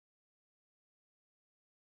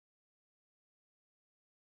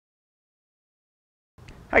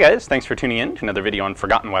Hi guys, thanks for tuning in to another video on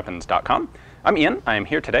ForgottenWeapons.com. I'm Ian. I am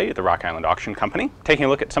here today at the Rock Island Auction Company, taking a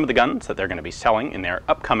look at some of the guns that they're going to be selling in their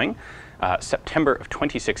upcoming September of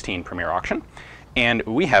 2016 premiere auction. And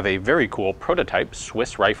we have a very cool prototype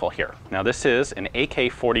Swiss rifle here. Now this is an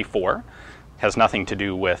AK44. Has nothing to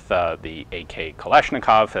do with the AK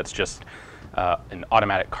Kalashnikov. That's just an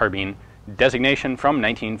automatic carbine designation from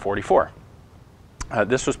 1944.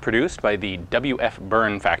 This was produced by the W.F.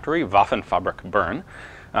 Bern factory, Waffenfabrik Bern,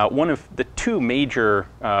 one of the two major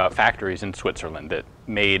factories in Switzerland that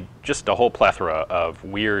made just a whole plethora of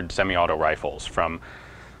weird semi-auto rifles from,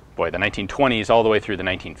 boy, the 1920s all the way through the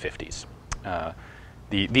 1950s.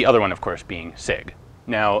 The other one, of course, being SIG.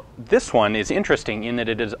 Now, this one is interesting in that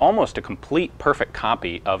it is almost a complete perfect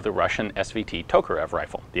copy of the Russian SVT Tokarev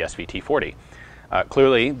rifle, the SVT-40.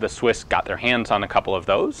 Clearly, the Swiss got their hands on a couple of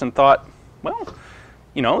those and thought, well,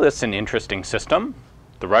 you know, that's an interesting system.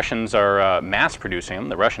 The Russians are mass producing them.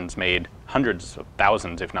 The Russians made hundreds of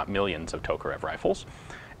thousands, if not millions, of Tokarev rifles.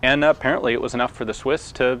 And apparently it was enough for the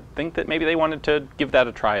Swiss to think that maybe they wanted to give that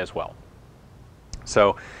a try as well.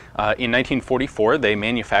 So in 1944, they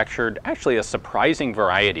manufactured actually a surprising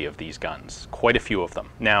variety of these guns, quite a few of them.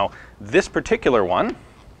 Now, this particular one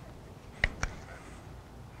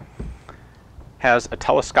has a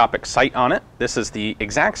telescopic sight on it. This is the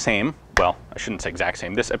exact same, well, I shouldn't say exact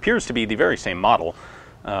same, this appears to be the very same model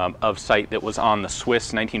of sight that was on the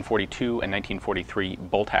Swiss 1942 and 1943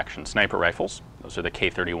 bolt-action sniper rifles. Those are the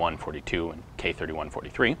K31-42 and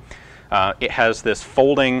K31-43. It has this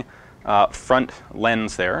folding front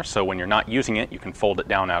lens there, so when you're not using it, you can fold it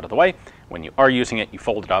down out of the way. When you are using it, you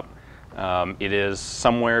fold it up. It is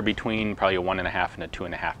somewhere between probably a 1.5 and a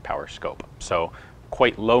 2.5 power scope. So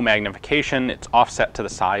quite low magnification. It's offset to the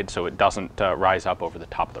side so it doesn't rise up over the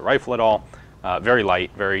top of the rifle at all. Very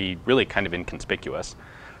light, really kind of inconspicuous.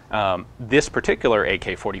 This particular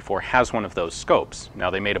AK-44 has one of those scopes. Now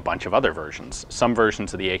they made a bunch of other versions. Some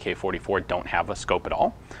versions of the AK-44 don't have a scope at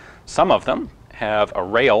all. Some of them have a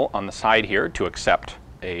rail on the side here to accept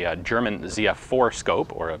a German ZF4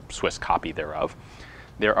 scope, or a Swiss copy thereof.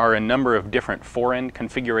 There are a number of different fore-end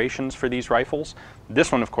configurations for these rifles.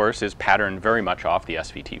 This one, of course, is patterned very much off the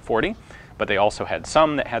SVT-40, but they also had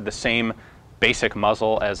some that had the same basic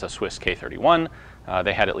muzzle as a Swiss K31.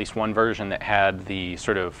 They had at least one version that had the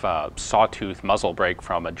sort of sawtooth muzzle brake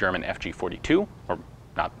from a German FG42, or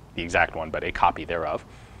not the exact one, but a copy thereof.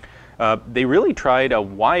 They really tried a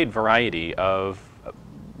wide variety of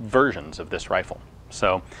versions of this rifle.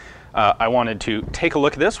 So I wanted to take a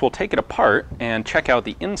look at this. We'll take it apart and check out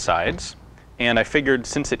the insides. And I figured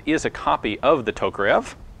since it is a copy of the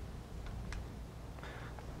Tokarev,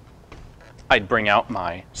 I'd bring out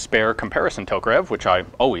my spare comparison Tokarev, which I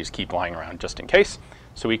always keep lying around just in case,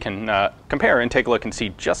 so we can compare and take a look and see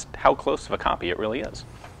just how close of a copy it really is.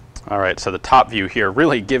 All right, so the top view here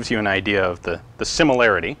really gives you an idea of the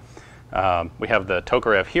similarity. We have the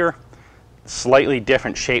Tokarev here, slightly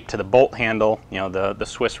different shape to the bolt handle. You know, the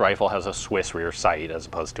Swiss rifle has a Swiss rear sight as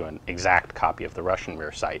opposed to an exact copy of the Russian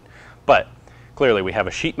rear sight. But clearly we have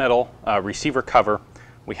a sheet metal receiver cover.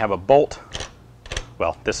 We have a bolt.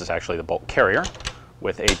 Well, this is actually the bolt carrier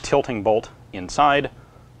with a tilting bolt inside.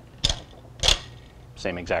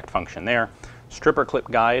 Same exact function there. Stripper clip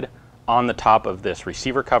guide on the top of this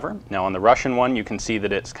receiver cover. Now on the Russian one, you can see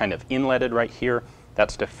that it's kind of inletted right here.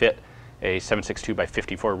 That's to fit a 7.62 by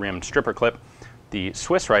 54 rimmed stripper clip. The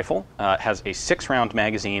Swiss rifle has a 6-round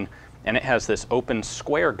magazine, and it has this open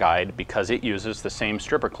square guide because it uses the same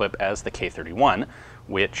stripper clip as the K31,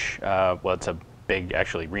 which, well, it's a big,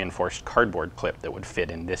 actually reinforced cardboard clip that would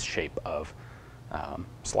fit in this shape of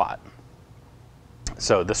slot.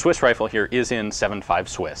 So the Swiss rifle here is in 7.5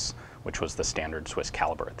 Swiss, which was the standard Swiss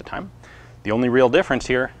caliber at the time. The only real difference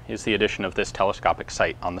here is the addition of this telescopic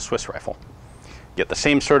sight on the Swiss rifle. Get the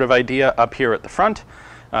same sort of idea up here at the front.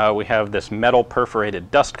 We have this metal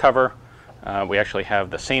perforated dust cover. We actually have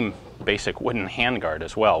the same basic wooden handguard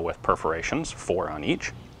as well with perforations, 4 on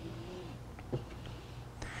each.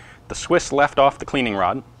 The Swiss left off the cleaning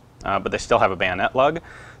rod, but they still have a bayonet lug.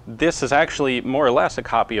 This is actually more or less a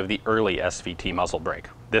copy of the early SVT muzzle brake.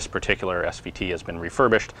 This particular SVT has been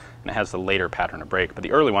refurbished and it has the later pattern of brake, but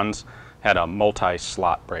the early ones had a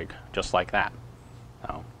multi-slot brake just like that.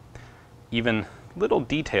 Now, even little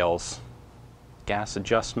details, gas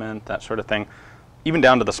adjustment, that sort of thing, even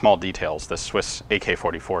down to the small details, the Swiss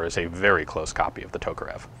AK-44 is a very close copy of the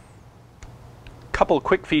Tokarev. Couple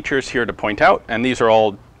quick features here to point out, and these are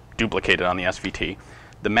all duplicated on the SVT.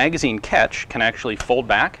 The magazine catch can actually fold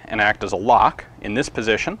back and act as a lock in this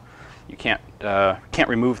position. You can't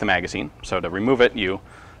remove the magazine, so to remove it you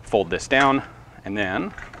fold this down and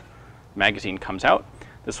then the magazine comes out.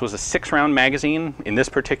 This was a 6-round magazine in this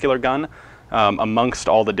particular gun. Amongst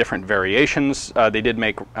all the different variations, they did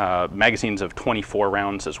make magazines of 24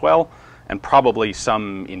 rounds as well, and probably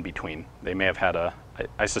some in between. They may have had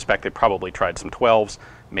I suspect they probably tried some 12s,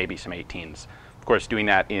 maybe some 18s. Of course, doing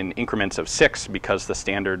that in increments of 6 because the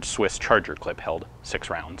standard Swiss charger clip held 6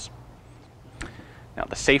 rounds. Now,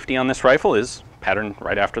 the safety on this rifle is patterned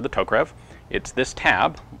right after the Tokarev. It's this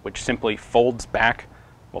tab, which simply folds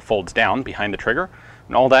down behind the trigger,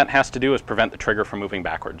 and all that has to do is prevent the trigger from moving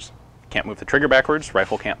backwards. Can't move the trigger backwards,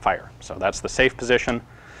 rifle can't fire. So that's the safe position,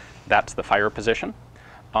 that's the fire position.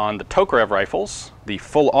 On the Tokarev rifles, the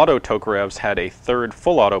full auto Tokarevs had a third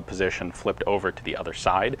full auto position flipped over to the other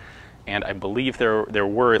side, and I believe there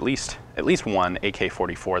were at least one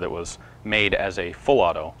AK44 that was made as a full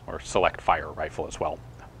auto or select fire rifle as well.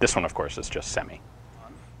 This one, of course, is just semi.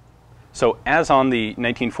 So as on the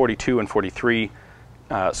 1942 and 43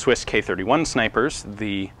 Swiss K31 snipers,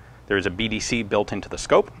 there is a BDC built into the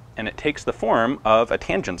scope, and it takes the form of a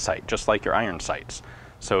tangent sight, just like your iron sights.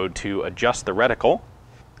 So to adjust the reticle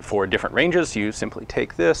for different ranges, you simply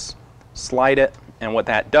take this, slide it, and what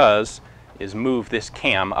that does is move this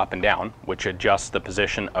cam up and down, which adjusts the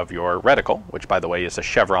position of your reticle, which, by the way, is a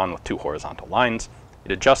chevron with 2 horizontal lines.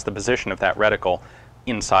 It adjusts the position of that reticle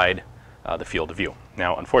inside the field of view.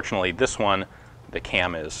 Now, unfortunately, this one, the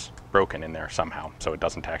cam is broken in there somehow, so it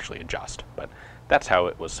doesn't actually adjust, but that's how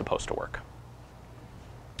it was supposed to work.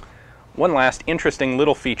 One last interesting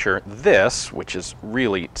little feature, this, which is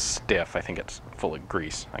really stiff, I think it's full of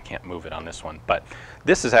grease, I can't move it on this one, but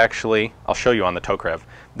this is actually, I'll show you on the Tokarev,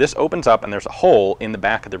 this opens up and there's a hole in the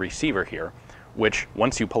back of the receiver here, which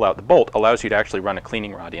once you pull out the bolt allows you to actually run a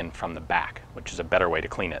cleaning rod in from the back, which is a better way to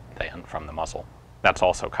clean it than from the muzzle. That's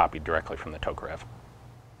also copied directly from the Tokarev.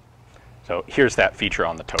 So here's that feature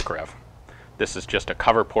on the Tokarev. This is just a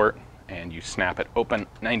cover port, and you snap it open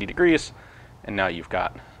 90 degrees, and now you've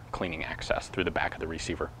got cleaning access through the back of the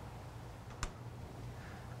receiver.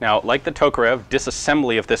 Now, like the Tokarev,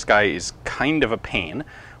 disassembly of this guy is kind of a pain.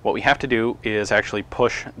 What we have to do is actually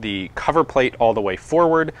push the cover plate all the way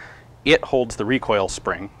forward. It holds the recoil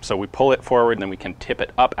spring, so we pull it forward and then we can tip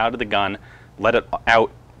it up out of the gun, let it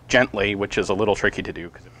out gently, which is a little tricky to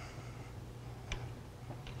do.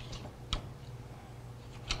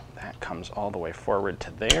 That comes all the way forward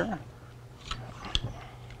to there.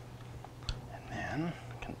 And then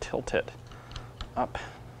can tilt it up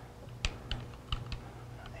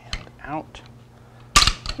and out.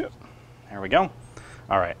 There we go.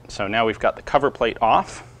 All right, so now we've got the cover plate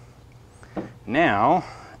off. Now,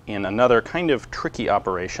 in another kind of tricky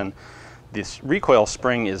operation, this recoil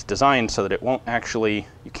spring is designed so that it won't actually,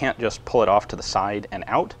 you can't just pull it off to the side and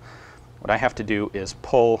out. What I have to do is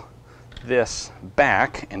pull this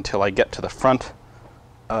back until I get to the front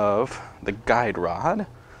of the guide rod.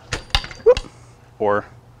 Whoop. Or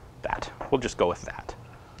that. We'll just go with that.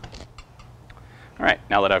 All right,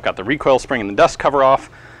 now that I've got the recoil spring and the dust cover off,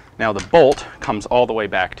 now the bolt comes all the way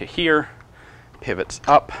back to here, pivots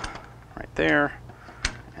up right there,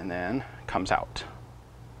 and then comes out.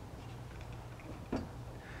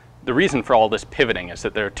 The reason for all this pivoting is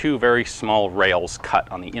that there are 2 very small rails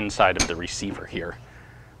cut on the inside of the receiver here,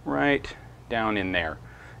 right down in there.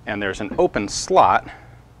 And there's an open slot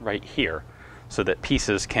right here so that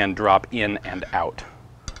pieces can drop in and out.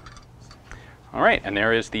 All right, and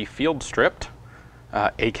there is the field stripped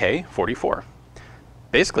AK44.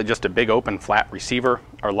 Basically just a big open flat receiver.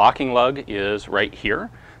 Our locking lug is right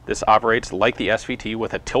here. This operates like the SVT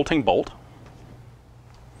with a tilting bolt.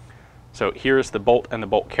 So here's the bolt and the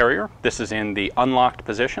bolt carrier. This is in the unlocked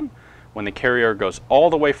position. When the carrier goes all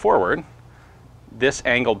the way forward, this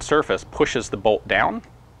angled surface pushes the bolt down.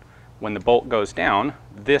 When the bolt goes down,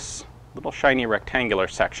 this little shiny rectangular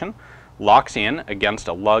section locks in against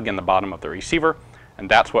a lug in the bottom of the receiver, and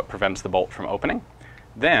that's what prevents the bolt from opening.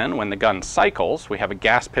 Then, when the gun cycles, we have a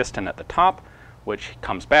gas piston at the top, which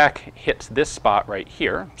comes back, hits this spot right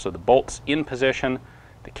here. So the bolt's in position,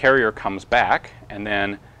 the carrier comes back, and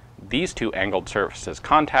then these 2 angled surfaces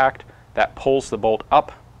contact. That pulls the bolt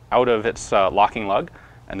up out of its locking lug,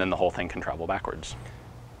 and then the whole thing can travel backwards.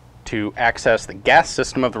 To access the gas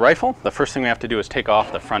system of the rifle, the first thing we have to do is take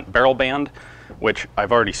off the front barrel band, which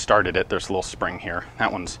I've already started it. There's a little spring here.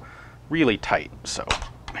 That one's really tight, so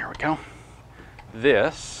there we go.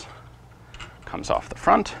 This comes off the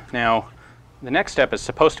front. Now, the next step is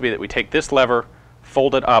supposed to be that we take this lever,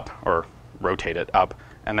 fold it up, or rotate it up,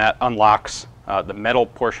 and that unlocks the metal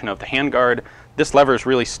portion of the handguard. This lever is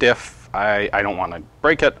really stiff. I don't want to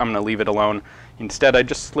break it. I'm going to leave it alone. Instead, I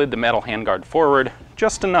just slid the metal handguard forward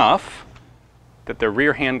just enough that the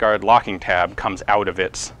rear handguard locking tab comes out of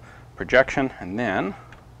its projection, and then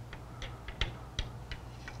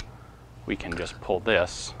we can just pull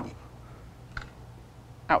this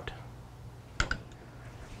out.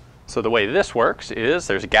 So the way this works is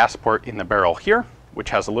there's a gas port in the barrel here, which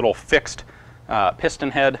has a little fixed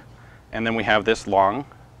piston head, and then we have this long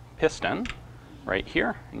piston right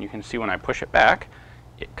here, and you can see when I push it back,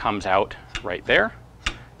 it comes out right there.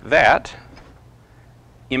 That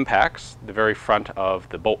impacts the very front of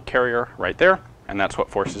the bolt carrier right there, and that's what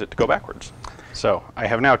forces it to go backwards. So I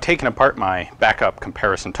have now taken apart my backup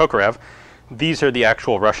comparison Tokarev. These are the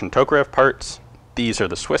actual Russian Tokarev parts. These are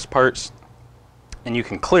the Swiss parts, and you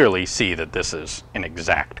can clearly see that this is an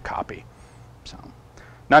exact copy. So,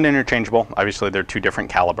 not interchangeable. Obviously, they're two different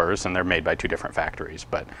calibers, and they're made by two different factories,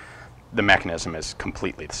 but the mechanism is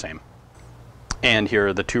completely the same. And here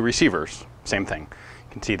are the two receivers. Same thing.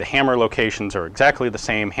 You can see the hammer locations are exactly the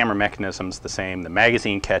same, hammer mechanism's the same, the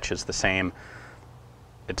magazine catch is the same.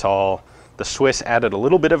 It's all, the Swiss added a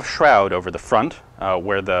little bit of a shroud over the front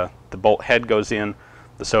where the bolt head goes in.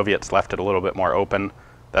 The Soviets left it a little bit more open.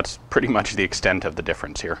 That's pretty much the extent of the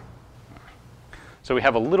difference here. So we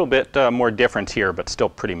have a little bit more difference here, but still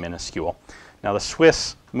pretty minuscule. Now the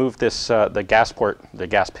Swiss moved this, the gas port, the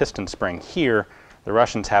gas piston spring here. The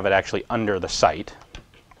Russians have it actually under the sight.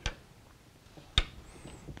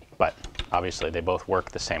 But obviously they both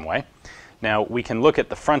work the same way. Now we can look at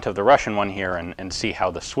the front of the Russian one here and see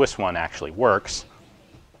how the Swiss one actually works.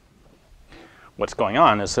 What's going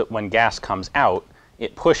on is that when gas comes out,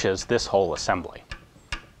 it pushes this whole assembly.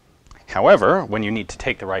 However, when you need to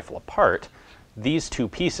take the rifle apart, these two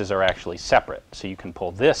pieces are actually separate. So you can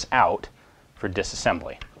pull this out for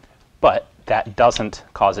disassembly. But that doesn't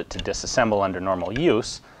cause it to disassemble under normal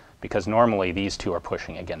use, because normally these two are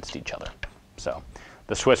pushing against each other. So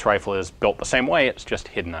the Swiss rifle is built the same way, it's just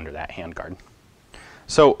hidden under that handguard.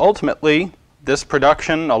 So ultimately, this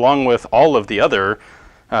production, along with all of the other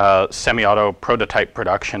semi-auto prototype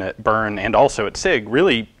production at Bern and also at SIG,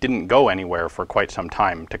 really didn't go anywhere for quite some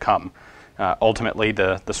time to come. Ultimately,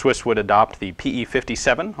 the Swiss would adopt the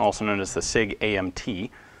PE57, also known as the SIG AMT,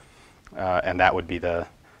 and that would be the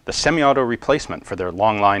semi-auto replacement for their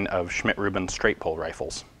long line of Schmidt-Rubin straight pull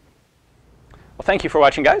rifles. Well, thank you for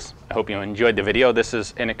watching, guys. I hope you enjoyed the video. This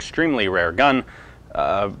is an extremely rare gun,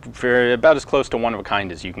 for about as close to one of a kind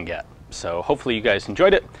as you can get. So hopefully you guys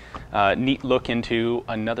enjoyed it. Neat look into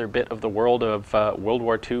another bit of the world of World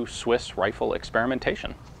War II Swiss rifle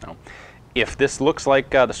experimentation. So, if this looks like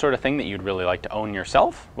the sort of thing that you'd really like to own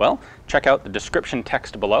yourself, well, check out the description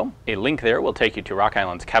text below. A link there will take you to Rock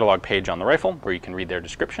Island's catalog page on the rifle, where you can read their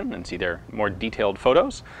description and see their more detailed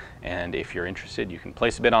photos. And if you're interested, you can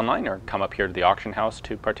place a bid online or come up here to the auction house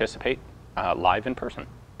to participate live in person.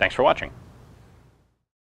 Thanks for watching.